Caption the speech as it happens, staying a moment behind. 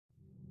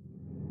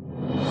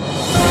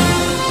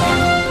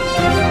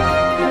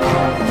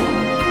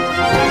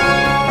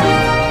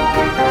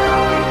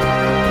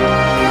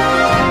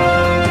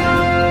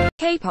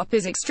K-pop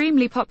is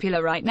extremely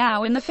popular right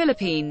now in the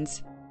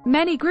Philippines.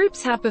 Many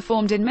groups have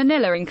performed in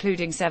Manila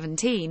including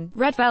 17,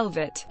 Red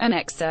Velvet, and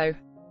EXO.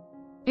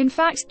 In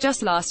fact,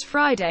 just last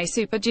Friday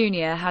Super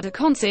Junior had a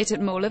concert at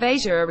Mall of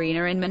Asia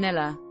Arena in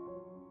Manila.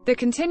 The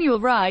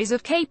continual rise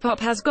of K-pop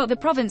has got the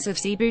province of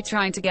Cebu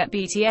trying to get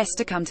BTS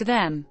to come to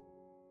them.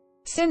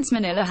 Since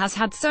Manila has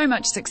had so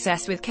much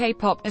success with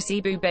K-pop, a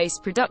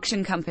Cebu-based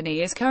production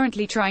company is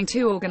currently trying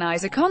to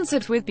organize a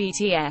concert with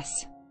BTS.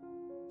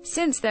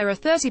 Since there are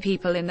 30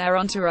 people in their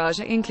entourage,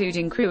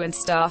 including crew and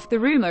staff, the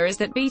rumor is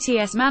that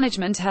BTS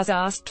management has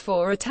asked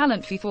for a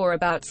talent fee for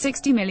about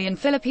 60 million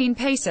Philippine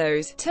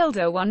pesos,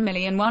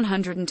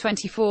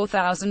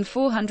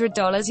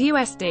 $1,124,400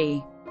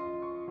 USD.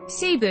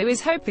 Cebu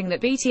is hoping that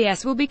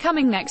BTS will be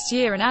coming next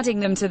year and adding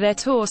them to their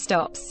tour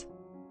stops.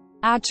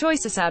 Ad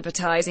Choices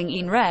advertising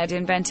in red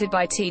invented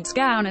by Teeds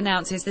Gown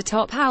announces the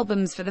top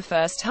albums for the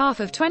first half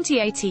of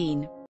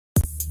 2018.